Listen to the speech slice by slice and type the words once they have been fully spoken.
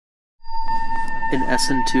An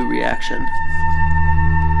SN2 reaction.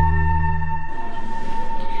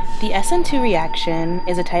 The SN2 reaction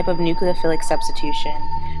is a type of nucleophilic substitution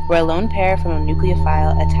where a lone pair from a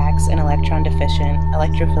nucleophile attacks an electron-deficient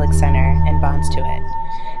electrophilic center and bonds to it,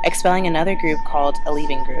 expelling another group called a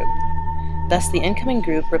leaving group. Thus, the incoming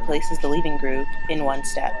group replaces the leaving group in one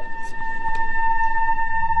step.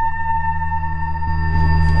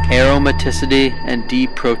 Aromaticity and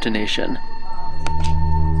deprotonation.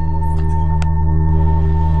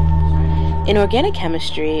 In organic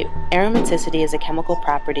chemistry, aromaticity is a chemical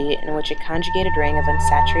property in which a conjugated ring of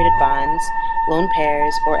unsaturated bonds, lone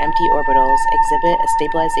pairs, or empty orbitals exhibit a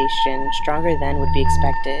stabilization stronger than would be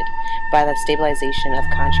expected by the stabilization of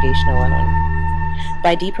conjugation alone.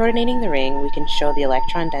 By deprotonating the ring, we can show the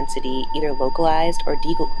electron density either localized or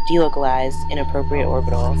delocalized in appropriate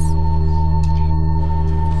orbitals.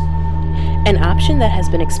 An option that has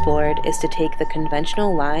been explored is to take the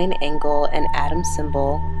conventional line, angle, and atom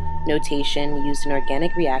symbol notation used in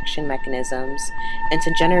organic reaction mechanisms and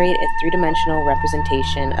to generate a three-dimensional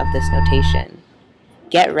representation of this notation.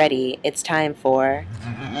 Get ready, it's time for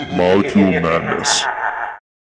Molecule Madness.